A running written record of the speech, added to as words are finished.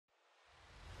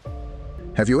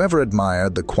Have you ever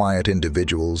admired the quiet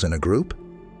individuals in a group?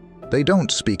 They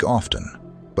don't speak often,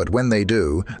 but when they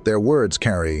do, their words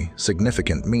carry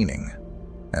significant meaning.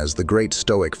 As the great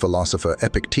Stoic philosopher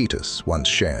Epictetus once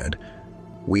shared,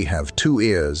 "We have two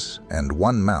ears and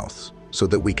one mouth so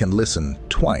that we can listen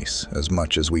twice as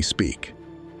much as we speak."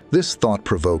 This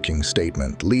thought-provoking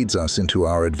statement leads us into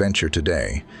our adventure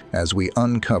today as we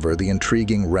uncover the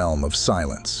intriguing realm of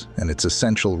silence and its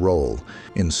essential role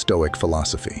in Stoic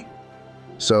philosophy.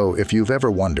 So, if you've ever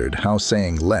wondered how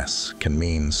saying less can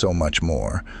mean so much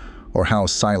more, or how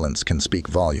silence can speak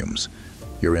volumes,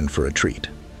 you're in for a treat.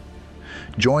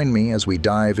 Join me as we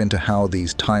dive into how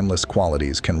these timeless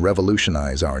qualities can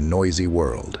revolutionize our noisy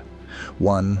world,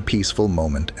 one peaceful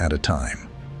moment at a time.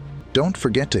 Don't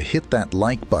forget to hit that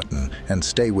like button and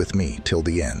stay with me till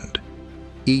the end.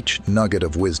 Each nugget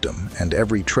of wisdom and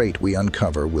every trait we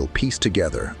uncover will piece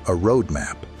together a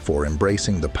roadmap for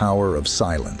embracing the power of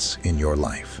silence in your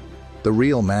life. The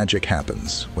real magic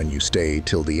happens when you stay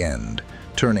till the end,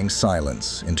 turning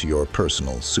silence into your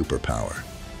personal superpower.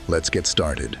 Let's get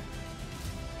started.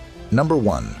 Number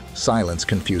 1. Silence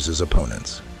confuses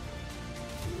opponents.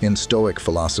 In Stoic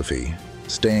philosophy,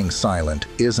 staying silent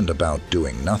isn't about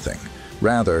doing nothing.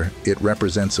 Rather, it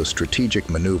represents a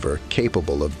strategic maneuver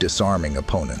capable of disarming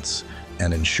opponents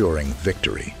and ensuring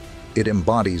victory. It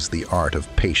embodies the art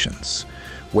of patience,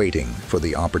 waiting for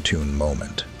the opportune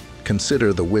moment.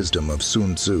 Consider the wisdom of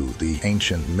Sun Tzu, the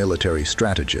ancient military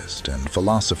strategist and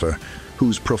philosopher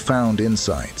whose profound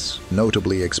insights,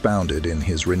 notably expounded in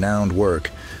his renowned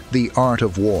work, The Art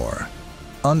of War,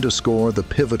 underscore the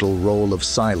pivotal role of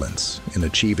silence in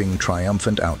achieving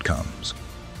triumphant outcomes.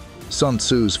 Sun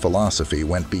Tzu's philosophy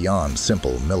went beyond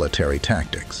simple military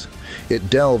tactics. It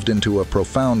delved into a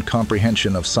profound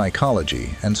comprehension of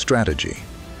psychology and strategy.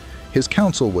 His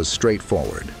counsel was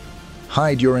straightforward: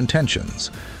 hide your intentions,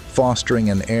 fostering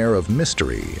an air of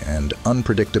mystery and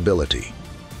unpredictability.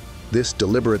 This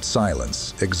deliberate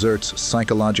silence exerts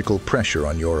psychological pressure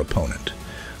on your opponent,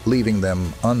 leaving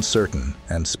them uncertain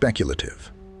and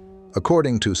speculative.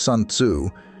 According to Sun Tzu,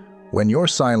 when your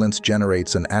silence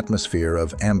generates an atmosphere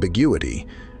of ambiguity,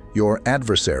 your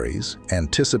adversaries,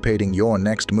 anticipating your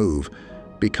next move,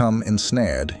 become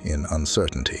ensnared in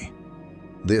uncertainty.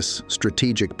 This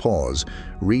strategic pause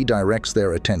redirects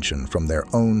their attention from their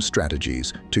own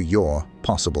strategies to your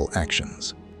possible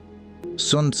actions.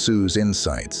 Sun Tzu's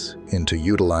insights into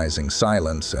utilizing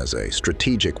silence as a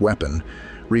strategic weapon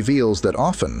reveals that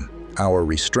often our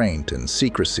restraint and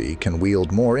secrecy can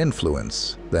wield more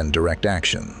influence than direct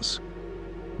actions.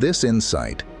 This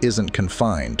insight isn't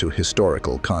confined to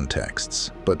historical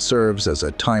contexts, but serves as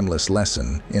a timeless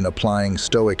lesson in applying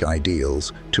Stoic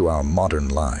ideals to our modern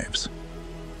lives.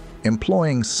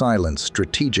 Employing silence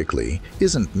strategically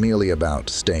isn't merely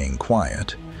about staying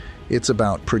quiet. It's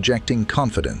about projecting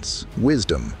confidence,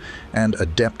 wisdom, and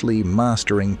adeptly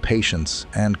mastering patience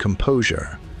and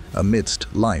composure amidst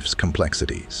life's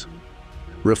complexities.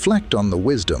 Reflect on the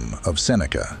wisdom of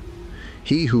Seneca.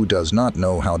 He who does not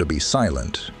know how to be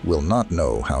silent will not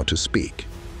know how to speak.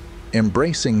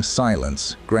 Embracing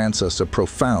silence grants us a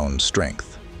profound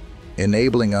strength,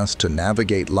 enabling us to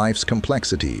navigate life's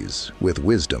complexities with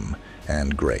wisdom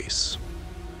and grace.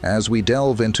 As we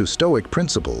delve into Stoic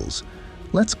principles,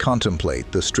 let's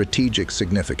contemplate the strategic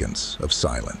significance of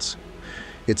silence.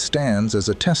 It stands as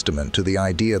a testament to the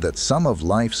idea that some of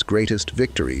life's greatest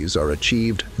victories are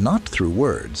achieved not through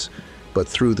words, but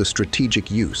through the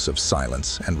strategic use of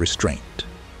silence and restraint.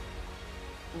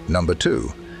 Number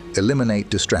 2. Eliminate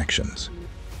distractions.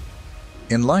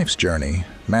 In life's journey,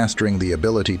 mastering the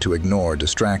ability to ignore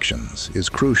distractions is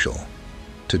crucial.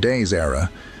 Today's era,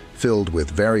 filled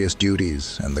with various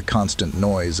duties and the constant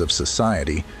noise of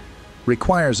society,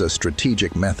 requires a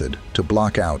strategic method to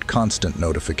block out constant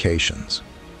notifications.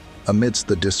 Amidst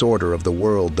the disorder of the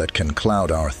world that can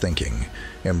cloud our thinking,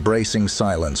 embracing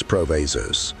silence provides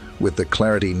us with the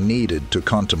clarity needed to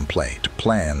contemplate,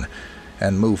 plan,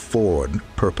 and move forward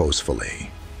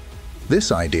purposefully.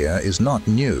 This idea is not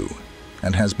new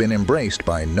and has been embraced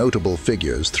by notable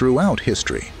figures throughout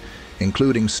history,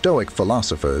 including Stoic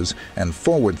philosophers and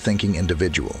forward-thinking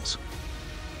individuals.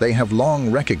 They have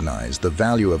long recognized the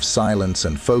value of silence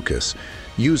and focus,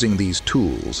 using these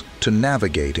tools to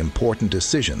navigate important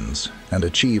decisions and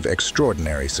achieve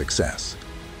extraordinary success.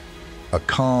 A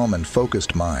calm and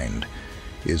focused mind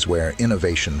is where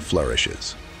innovation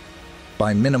flourishes.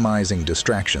 By minimizing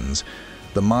distractions,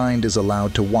 the mind is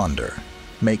allowed to wander,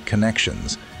 make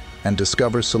connections, and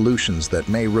discover solutions that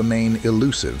may remain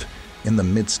elusive in the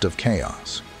midst of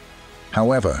chaos.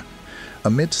 However,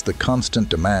 amidst the constant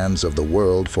demands of the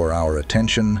world for our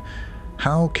attention,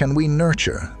 How can we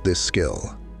nurture this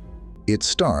skill? It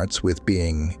starts with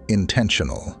being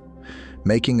intentional,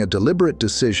 making a deliberate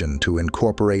decision to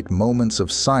incorporate moments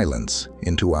of silence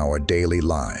into our daily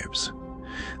lives.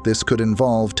 This could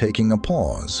involve taking a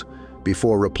pause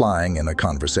before replying in a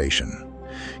conversation,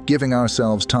 giving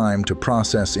ourselves time to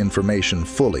process information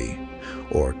fully,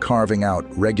 or carving out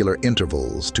regular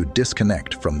intervals to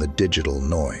disconnect from the digital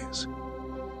noise.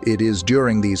 It is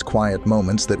during these quiet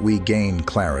moments that we gain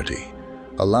clarity,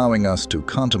 allowing us to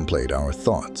contemplate our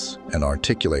thoughts and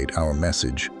articulate our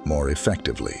message more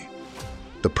effectively.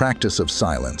 The practice of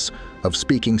silence, of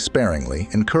speaking sparingly,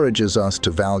 encourages us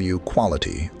to value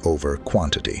quality over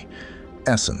quantity,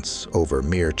 essence over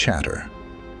mere chatter.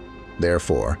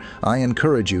 Therefore, I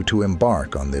encourage you to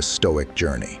embark on this Stoic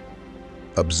journey.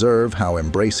 Observe how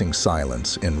embracing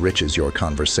silence enriches your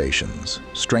conversations,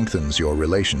 strengthens your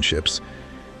relationships,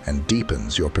 and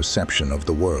deepens your perception of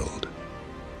the world.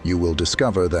 You will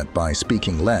discover that by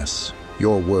speaking less,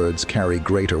 your words carry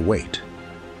greater weight,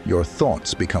 your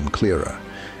thoughts become clearer,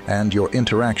 and your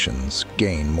interactions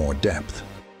gain more depth.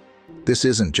 This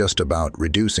isn't just about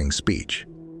reducing speech,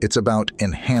 it's about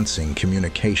enhancing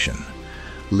communication,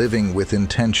 living with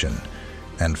intention,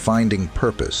 and finding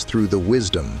purpose through the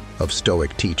wisdom of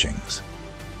Stoic teachings.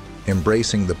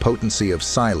 Embracing the potency of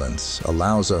silence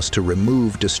allows us to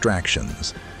remove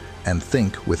distractions and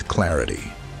think with clarity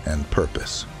and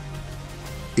purpose.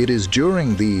 It is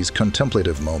during these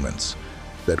contemplative moments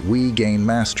that we gain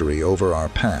mastery over our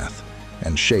path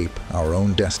and shape our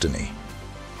own destiny.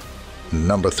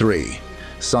 Number 3,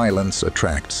 silence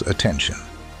attracts attention.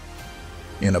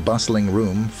 In a bustling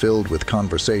room filled with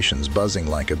conversations buzzing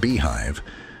like a beehive,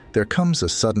 there comes a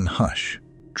sudden hush,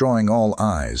 drawing all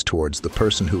eyes towards the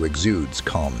person who exudes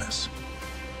calmness.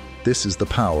 This is the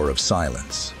power of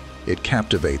silence. It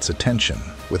captivates attention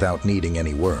without needing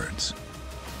any words.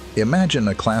 Imagine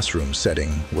a classroom setting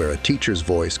where a teacher's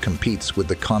voice competes with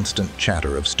the constant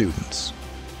chatter of students.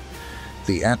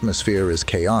 The atmosphere is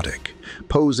chaotic,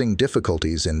 posing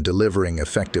difficulties in delivering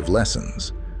effective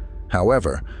lessons.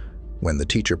 However, when the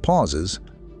teacher pauses,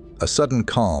 a sudden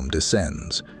calm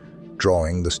descends,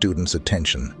 drawing the students'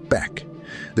 attention back.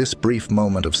 This brief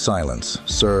moment of silence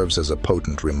serves as a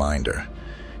potent reminder.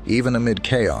 Even amid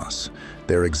chaos,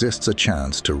 there exists a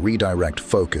chance to redirect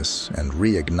focus and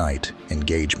reignite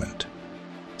engagement.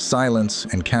 Silence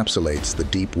encapsulates the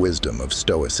deep wisdom of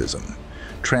Stoicism,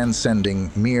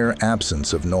 transcending mere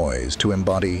absence of noise to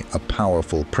embody a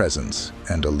powerful presence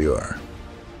and allure.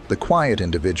 The quiet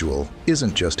individual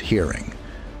isn't just hearing.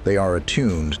 They are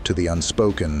attuned to the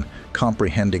unspoken,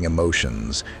 comprehending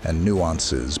emotions and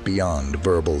nuances beyond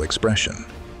verbal expression.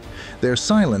 Their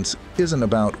silence isn't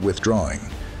about withdrawing,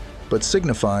 but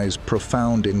signifies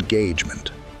profound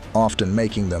engagement, often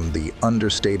making them the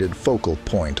understated focal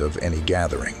point of any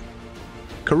gathering.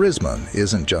 Charisma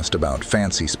isn't just about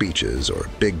fancy speeches or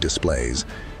big displays.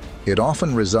 It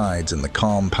often resides in the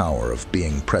calm power of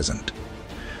being present.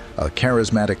 A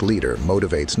charismatic leader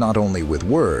motivates not only with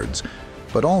words,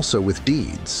 but also with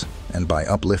deeds and by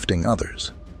uplifting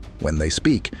others. When they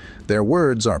speak, their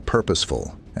words are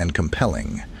purposeful and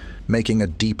compelling, making a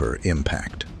deeper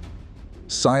impact.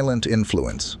 Silent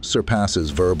influence surpasses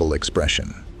verbal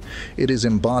expression. It is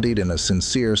embodied in a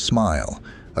sincere smile,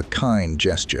 a kind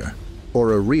gesture,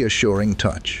 or a reassuring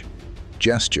touch,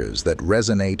 gestures that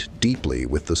resonate deeply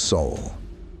with the soul.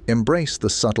 Embrace the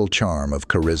subtle charm of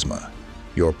charisma.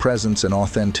 Your presence and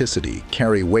authenticity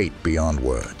carry weight beyond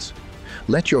words.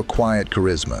 Let your quiet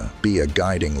charisma be a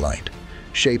guiding light,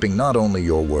 shaping not only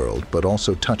your world but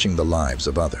also touching the lives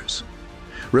of others.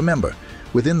 Remember,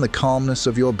 within the calmness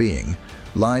of your being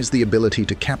lies the ability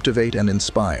to captivate and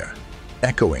inspire,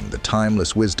 echoing the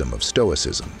timeless wisdom of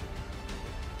Stoicism.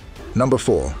 Number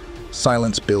 4,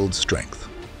 silence builds strength.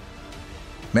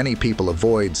 Many people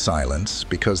avoid silence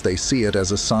because they see it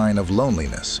as a sign of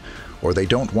loneliness, or they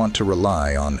don't want to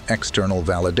rely on external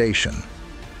validation.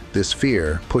 This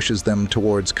fear pushes them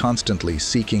towards constantly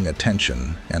seeking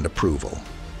attention and approval,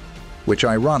 which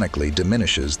ironically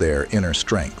diminishes their inner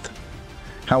strength.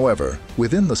 However,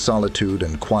 within the solitude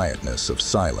and quietness of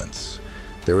silence,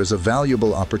 there is a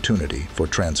valuable opportunity for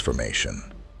transformation.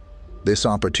 This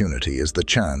opportunity is the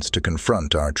chance to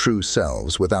confront our true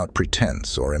selves without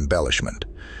pretense or embellishment,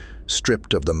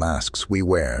 stripped of the masks we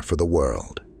wear for the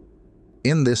world.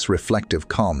 In this reflective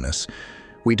calmness,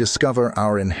 we discover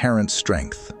our inherent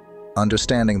strength,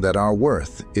 understanding that our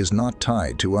worth is not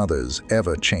tied to others'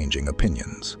 ever-changing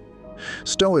opinions.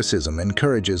 Stoicism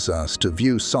encourages us to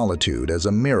view solitude as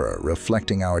a mirror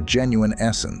reflecting our genuine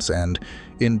essence and,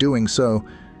 in doing so,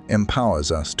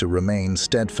 empowers us to remain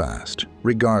steadfast,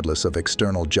 regardless of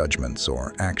external judgments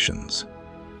or actions.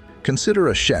 Consider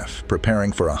a chef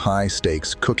preparing for a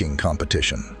high-stakes cooking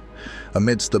competition.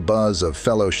 Amidst the buzz of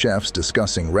fellow chefs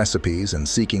discussing recipes and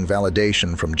seeking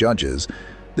validation from judges,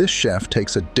 this chef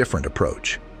takes a different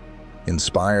approach.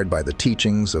 Inspired by the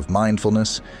teachings of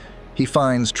mindfulness, he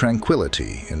finds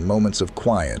tranquility in moments of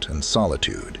quiet and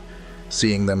solitude,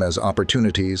 seeing them as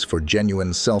opportunities for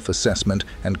genuine self-assessment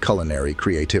and culinary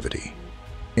creativity.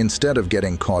 Instead of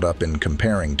getting caught up in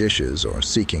comparing dishes or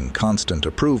seeking constant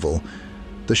approval,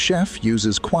 the chef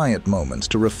uses quiet moments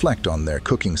to reflect on their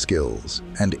cooking skills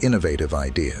and innovative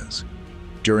ideas.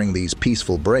 During these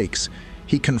peaceful breaks,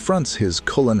 he confronts his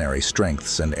culinary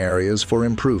strengths and areas for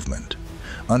improvement,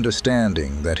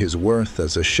 understanding that his worth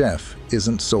as a chef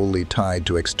isn't solely tied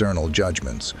to external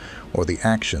judgments or the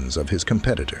actions of his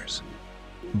competitors.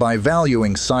 By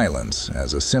valuing silence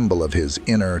as a symbol of his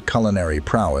inner culinary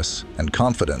prowess and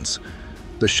confidence,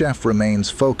 the chef remains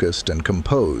focused and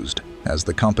composed as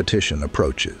the competition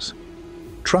approaches.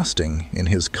 Trusting in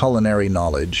his culinary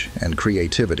knowledge and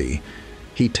creativity,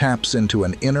 he taps into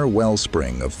an inner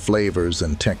wellspring of flavors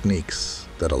and techniques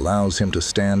that allows him to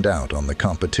stand out on the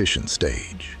competition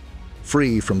stage,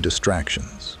 free from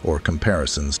distractions or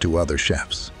comparisons to other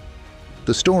chefs.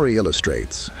 The story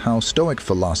illustrates how Stoic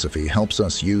philosophy helps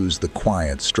us use the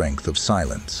quiet strength of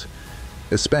silence,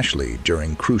 especially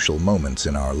during crucial moments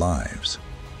in our lives.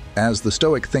 As the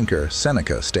Stoic thinker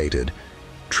Seneca stated,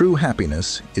 "True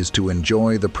happiness is to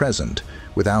enjoy the present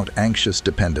without anxious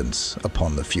dependence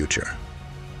upon the future."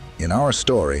 In our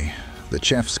story, the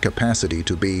chef's capacity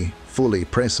to be fully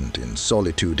present in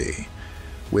solitude,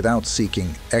 without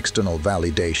seeking external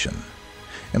validation,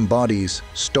 embodies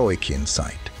Stoic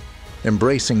insight.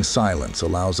 Embracing silence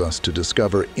allows us to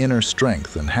discover inner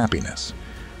strength and happiness,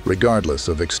 regardless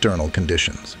of external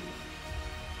conditions.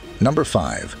 Number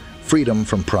 5. Freedom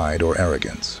from pride or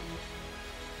arrogance.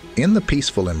 In the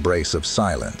peaceful embrace of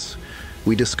silence,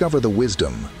 we discover the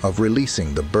wisdom of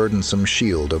releasing the burdensome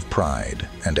shield of pride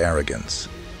and arrogance.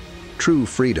 True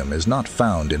freedom is not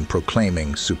found in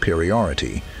proclaiming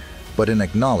superiority, but in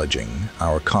acknowledging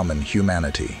our common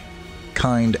humanity.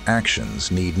 Kind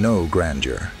actions need no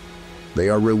grandeur. They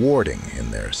are rewarding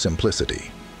in their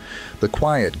simplicity. The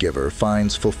quiet giver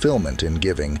finds fulfillment in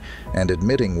giving, and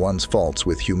admitting one's faults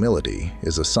with humility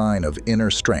is a sign of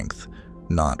inner strength,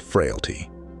 not frailty.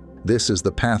 This is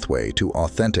the pathway to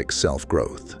authentic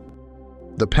self-growth.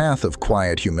 The path of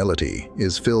quiet humility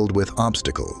is filled with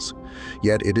obstacles,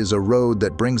 yet it is a road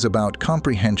that brings about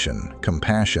comprehension,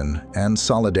 compassion, and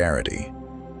solidarity.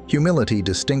 Humility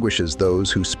distinguishes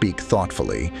those who speak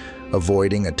thoughtfully,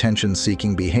 avoiding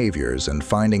attention-seeking behaviors and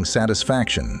finding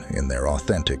satisfaction in their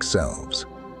authentic selves.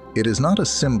 It is not a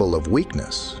symbol of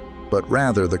weakness, but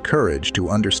rather the courage to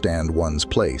understand one's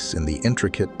place in the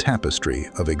intricate tapestry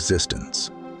of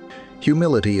existence.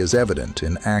 Humility is evident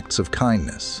in acts of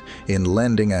kindness, in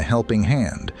lending a helping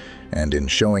hand, and in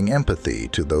showing empathy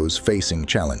to those facing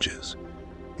challenges.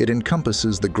 It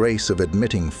encompasses the grace of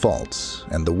admitting faults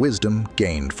and the wisdom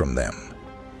gained from them.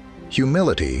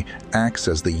 Humility acts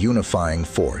as the unifying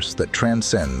force that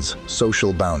transcends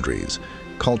social boundaries,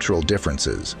 cultural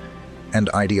differences, and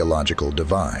ideological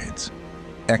divides.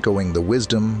 Echoing the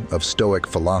wisdom of Stoic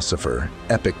philosopher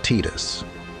Epictetus,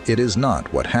 it is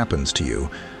not what happens to you,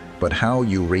 but how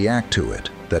you react to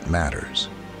it that matters.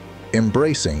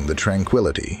 Embracing the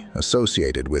tranquility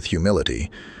associated with humility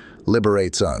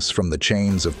liberates us from the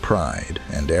chains of pride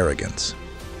and arrogance.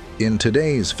 In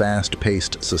today's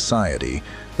fast-paced society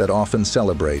that often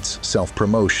celebrates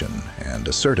self-promotion and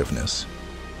assertiveness,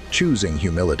 choosing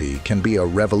humility can be a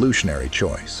revolutionary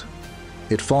choice.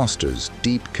 It fosters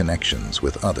deep connections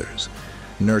with others,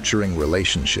 nurturing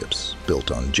relationships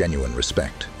built on genuine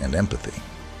respect and empathy.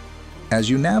 As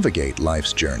you navigate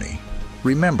life's journey,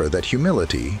 remember that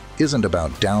humility isn't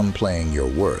about downplaying your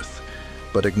worth,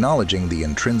 but acknowledging the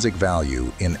intrinsic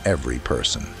value in every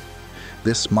person.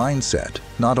 This mindset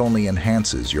not only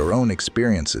enhances your own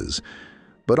experiences,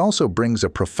 but also brings a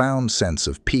profound sense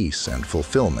of peace and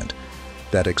fulfillment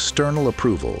that external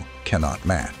approval cannot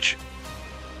match.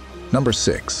 Number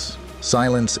 6.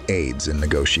 Silence aids in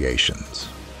negotiations.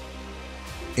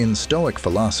 In Stoic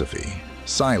philosophy,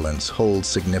 silence holds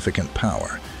significant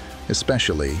power,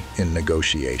 especially in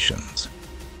negotiations.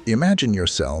 Imagine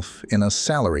yourself in a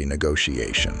salary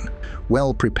negotiation,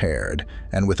 well prepared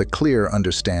and with a clear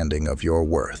understanding of your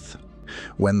worth.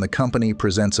 When the company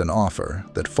presents an offer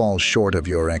that falls short of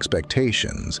your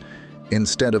expectations,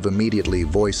 instead of immediately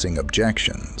voicing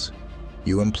objections,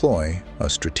 you employ a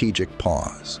strategic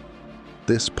pause.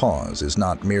 This pause is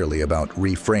not merely about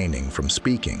refraining from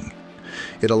speaking.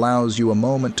 It allows you a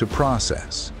moment to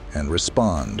process and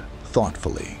respond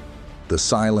thoughtfully. The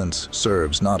silence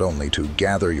serves not only to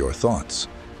gather your thoughts,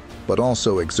 but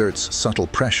also exerts subtle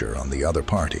pressure on the other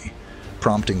party,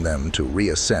 prompting them to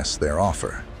reassess their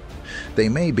offer. They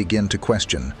may begin to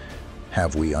question,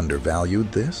 have we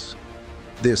undervalued this?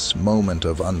 This moment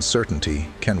of uncertainty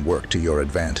can work to your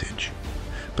advantage,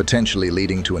 potentially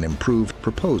leading to an improved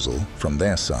proposal from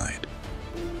their side.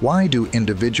 Why do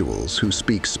individuals who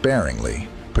speak sparingly,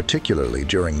 particularly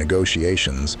during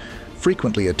negotiations,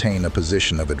 frequently attain a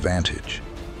position of advantage?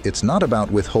 It's not about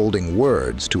withholding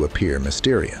words to appear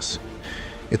mysterious.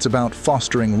 It's about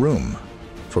fostering room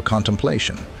for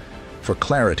contemplation, for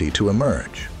clarity to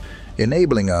emerge,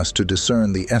 enabling us to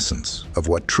discern the essence of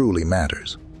what truly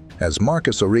matters. As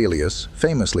Marcus Aurelius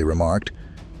famously remarked,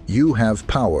 "You have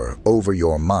power over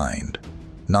your mind,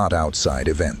 not outside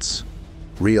events.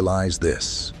 Realize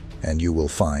this, and you will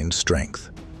find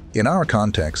strength." In our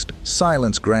context,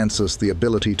 silence grants us the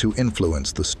ability to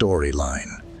influence the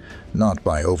storyline, not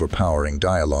by overpowering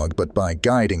dialogue, but by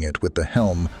guiding it with the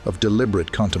helm of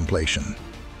deliberate contemplation.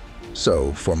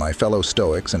 So, for my fellow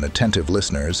Stoics and attentive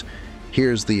listeners,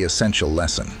 here's the essential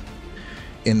lesson.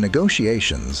 In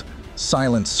negotiations,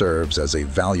 silence serves as a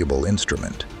valuable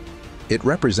instrument. It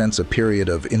represents a period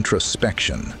of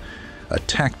introspection, a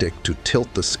tactic to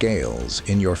tilt the scales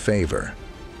in your favor.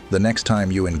 The next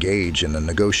time you engage in a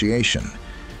negotiation,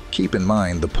 keep in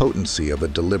mind the potency of a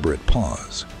deliberate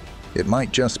pause. It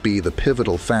might just be the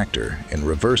pivotal factor in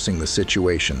reversing the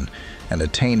situation and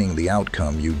attaining the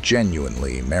outcome you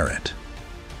genuinely merit.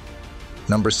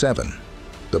 Number 7.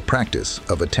 The practice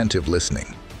of attentive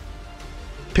listening.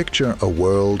 Picture a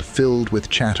world filled with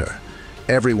chatter,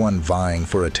 everyone vying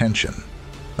for attention.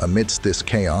 Amidst this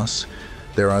chaos,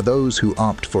 there are those who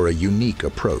opt for a unique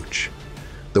approach,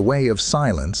 the way of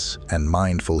silence and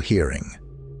mindful hearing.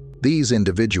 These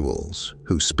individuals,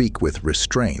 who speak with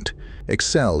restraint,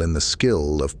 excel in the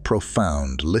skill of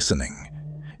profound listening.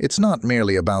 It's not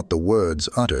merely about the words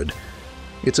uttered,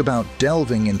 it's about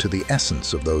delving into the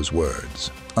essence of those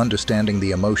words, understanding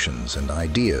the emotions and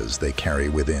ideas they carry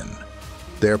within.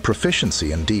 Their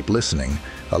proficiency in deep listening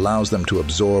allows them to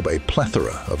absorb a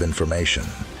plethora of information,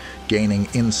 gaining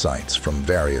insights from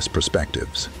various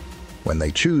perspectives. When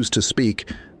they choose to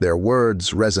speak, their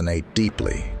words resonate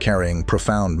deeply, carrying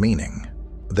profound meaning.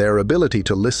 Their ability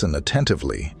to listen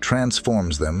attentively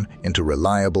transforms them into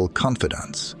reliable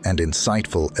confidants and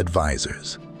insightful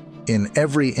advisors. In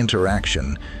every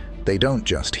interaction, they don't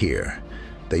just hear,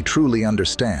 they truly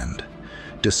understand,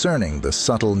 discerning the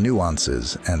subtle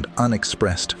nuances and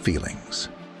unexpressed feelings.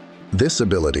 This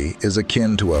ability is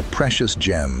akin to a precious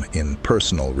gem in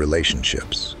personal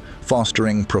relationships,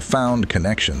 fostering profound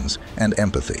connections and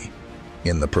empathy.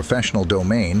 In the professional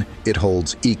domain, it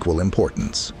holds equal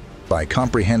importance. By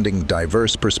comprehending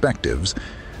diverse perspectives,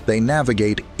 they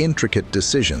navigate intricate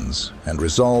decisions and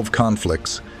resolve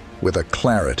conflicts with a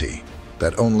clarity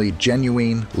that only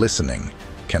genuine listening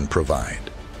can provide.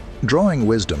 Drawing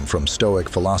wisdom from Stoic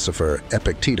philosopher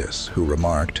Epictetus, who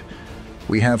remarked,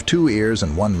 "We have 2 ears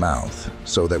and 1 mouth,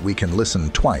 so that we can listen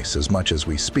twice as much as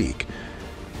we speak,"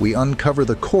 we uncover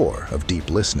the core of deep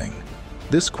listening.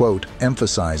 This quote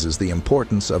emphasizes the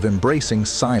importance of embracing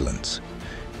silence,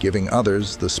 giving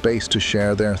others the space to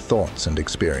share their thoughts and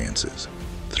experiences.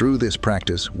 Through this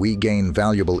practice, we gain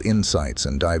valuable insights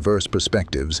and diverse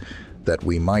perspectives that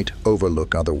we might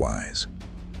overlook otherwise.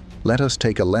 Let us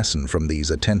take a lesson from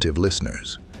these attentive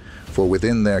listeners, for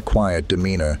within their quiet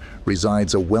demeanor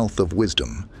resides a wealth of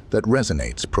wisdom that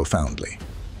resonates profoundly.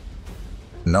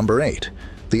 Number 8.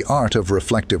 The art of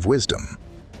reflective wisdom.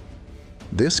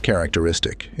 This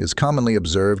characteristic is commonly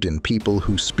observed in people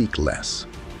who speak less,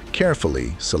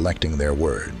 carefully selecting their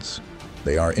words.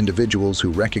 They are individuals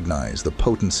who recognize the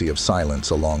potency of silence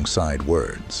alongside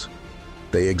words.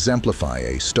 They exemplify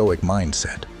a Stoic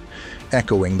mindset,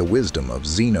 echoing the wisdom of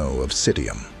Zeno of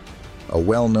Citium, a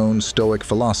well-known Stoic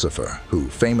philosopher who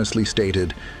famously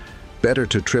stated, "Better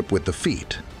to trip with the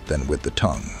feet than with the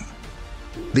tongue."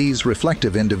 These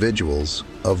reflective individuals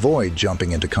avoid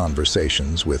jumping into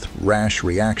conversations with rash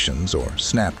reactions or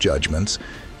snap judgments.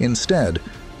 Instead,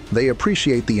 they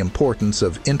appreciate the importance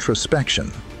of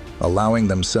introspection, allowing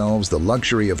themselves the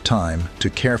luxury of time to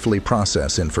carefully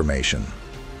process information.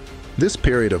 This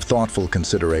period of thoughtful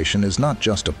consideration is not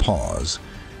just a pause,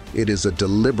 it is a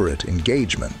deliberate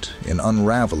engagement in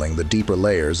unraveling the deeper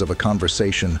layers of a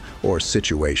conversation or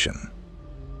situation.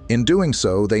 In doing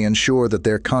so, they ensure that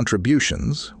their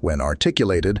contributions, when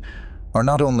articulated, are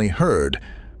not only heard,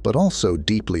 but also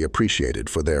deeply appreciated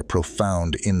for their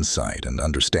profound insight and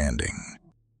understanding.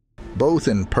 Both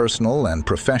in personal and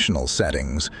professional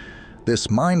settings, this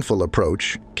mindful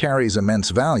approach carries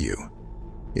immense value.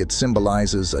 It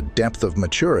symbolizes a depth of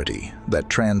maturity that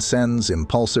transcends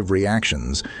impulsive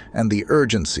reactions and the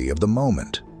urgency of the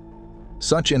moment.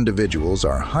 Such individuals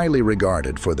are highly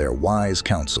regarded for their wise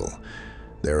counsel,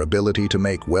 their ability to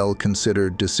make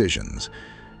well-considered decisions,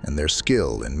 and their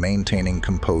skill in maintaining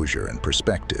composure and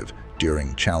perspective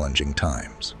during challenging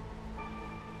times.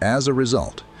 As a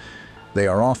result, they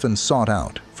are often sought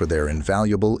out for their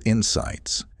invaluable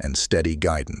insights and steady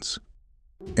guidance.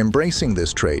 Embracing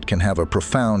this trait can have a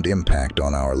profound impact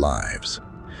on our lives.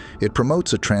 It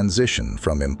promotes a transition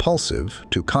from impulsive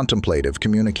to contemplative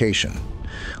communication,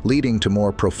 leading to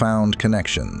more profound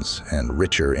connections and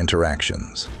richer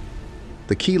interactions.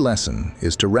 The key lesson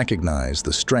is to recognize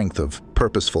the strength of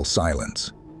purposeful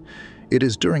silence. It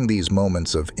is during these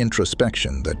moments of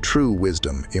introspection that true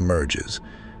wisdom emerges,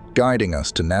 guiding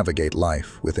us to navigate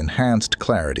life with enhanced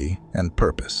clarity and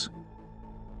purpose.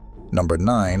 Number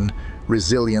 9,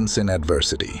 resilience in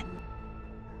adversity.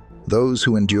 Those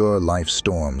who endure life's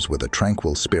storms with a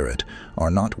tranquil spirit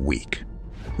are not weak.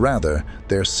 Rather,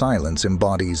 their silence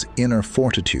embodies inner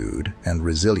fortitude and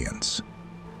resilience.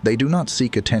 They do not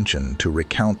seek attention to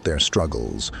recount their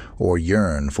struggles or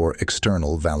yearn for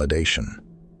external validation.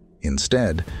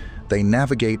 Instead, they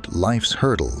navigate life's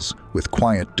hurdles with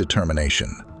quiet determination,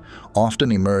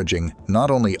 often emerging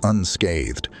not only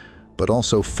unscathed, but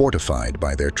also fortified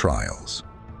by their trials.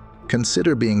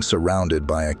 Consider being surrounded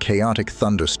by a chaotic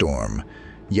thunderstorm,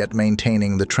 yet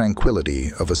maintaining the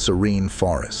tranquility of a serene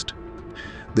forest.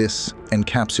 This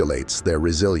encapsulates their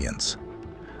resilience.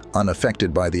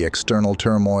 Unaffected by the external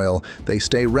turmoil, they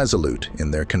stay resolute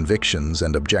in their convictions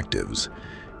and objectives,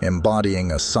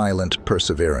 embodying a silent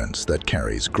perseverance that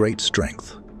carries great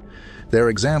strength. Their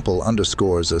example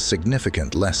underscores a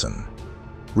significant lesson.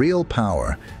 Real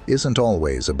power isn't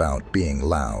always about being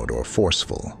loud or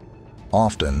forceful.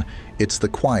 Often, it's the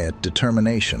quiet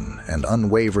determination and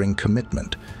unwavering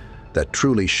commitment that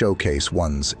truly showcase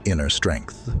one's inner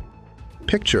strength.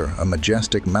 Picture a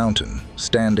majestic mountain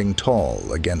standing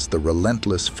tall against the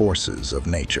relentless forces of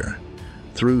nature.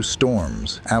 Through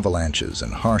storms, avalanches,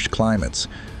 and harsh climates,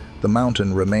 the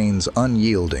mountain remains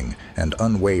unyielding and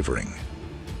unwavering.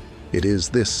 It is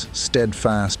this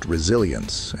steadfast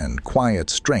resilience and quiet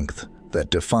strength that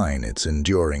define its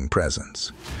enduring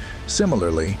presence.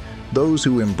 Similarly, those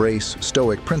who embrace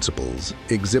Stoic principles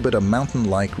exhibit a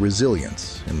mountain-like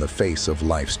resilience in the face of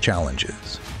life's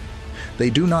challenges. They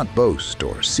do not boast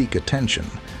or seek attention,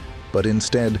 but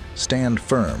instead stand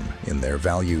firm in their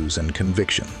values and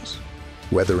convictions,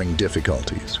 weathering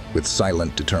difficulties with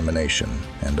silent determination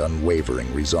and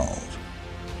unwavering resolve.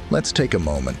 Let's take a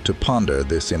moment to ponder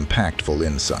this impactful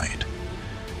insight.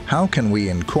 How can we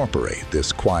incorporate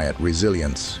this quiet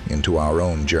resilience into our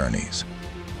own journeys?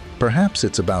 Perhaps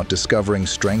it's about discovering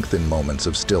strength in moments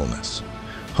of stillness,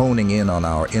 honing in on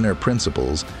our inner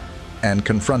principles, and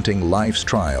confronting life's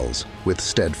trials with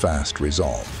steadfast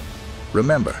resolve.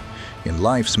 Remember, in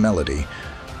life's melody,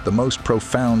 the most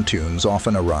profound tunes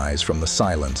often arise from the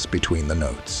silence between the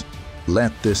notes.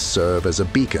 Let this serve as a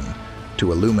beacon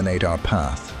to illuminate our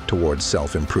path towards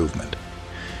self-improvement.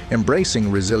 Embracing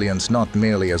resilience not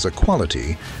merely as a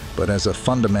quality, but as a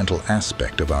fundamental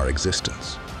aspect of our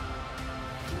existence.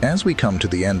 As we come to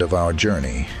the end of our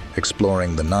journey,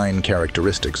 exploring the 9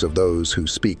 characteristics of those who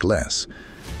speak less,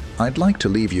 I'd like to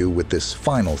leave you with this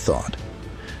final thought.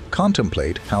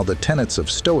 Contemplate how the tenets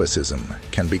of Stoicism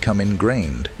can become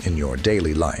ingrained in your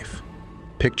daily life.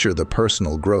 Picture the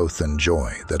personal growth and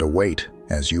joy that await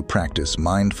as you practice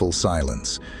mindful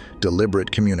silence,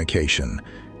 deliberate communication,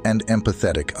 and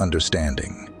empathetic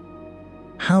understanding.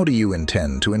 How do you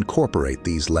intend to incorporate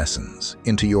these lessons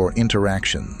into your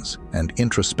interactions and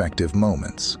introspective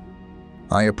moments?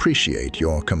 I appreciate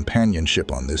your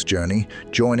companionship on this journey,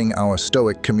 joining our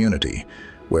Stoic community,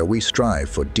 where we strive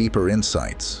for deeper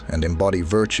insights and embody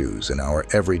virtues in our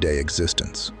everyday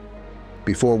existence.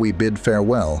 Before we bid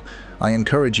farewell, I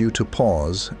encourage you to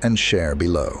pause and share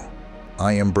below.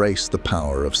 I embrace the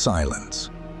power of silence.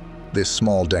 This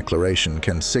small declaration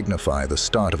can signify the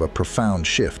start of a profound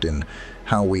shift in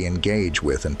how we engage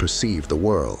with and perceive the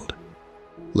world.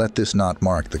 Let this not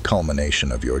mark the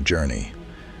culmination of your journey.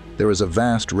 There is a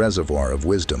vast reservoir of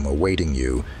wisdom awaiting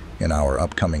you in our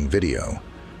upcoming video,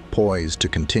 poised to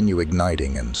continue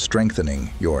igniting and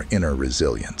strengthening your inner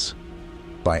resilience.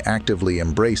 By actively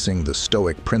embracing the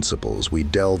Stoic principles we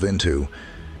delve into,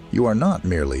 you are not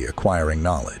merely acquiring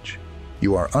knowledge.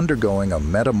 You are undergoing a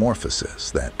metamorphosis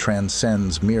that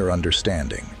transcends mere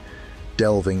understanding,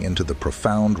 delving into the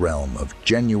profound realm of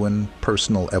genuine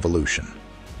personal evolution.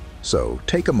 So,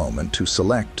 take a moment to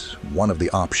select one of the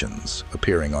options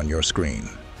appearing on your screen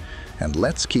and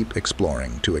let's keep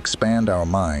exploring to expand our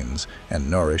minds and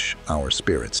nourish our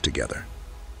spirits together.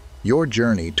 Your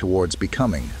journey towards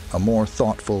becoming a more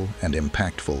thoughtful and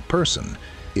impactful person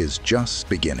is just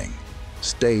beginning.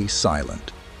 Stay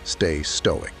silent, stay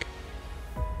stoic.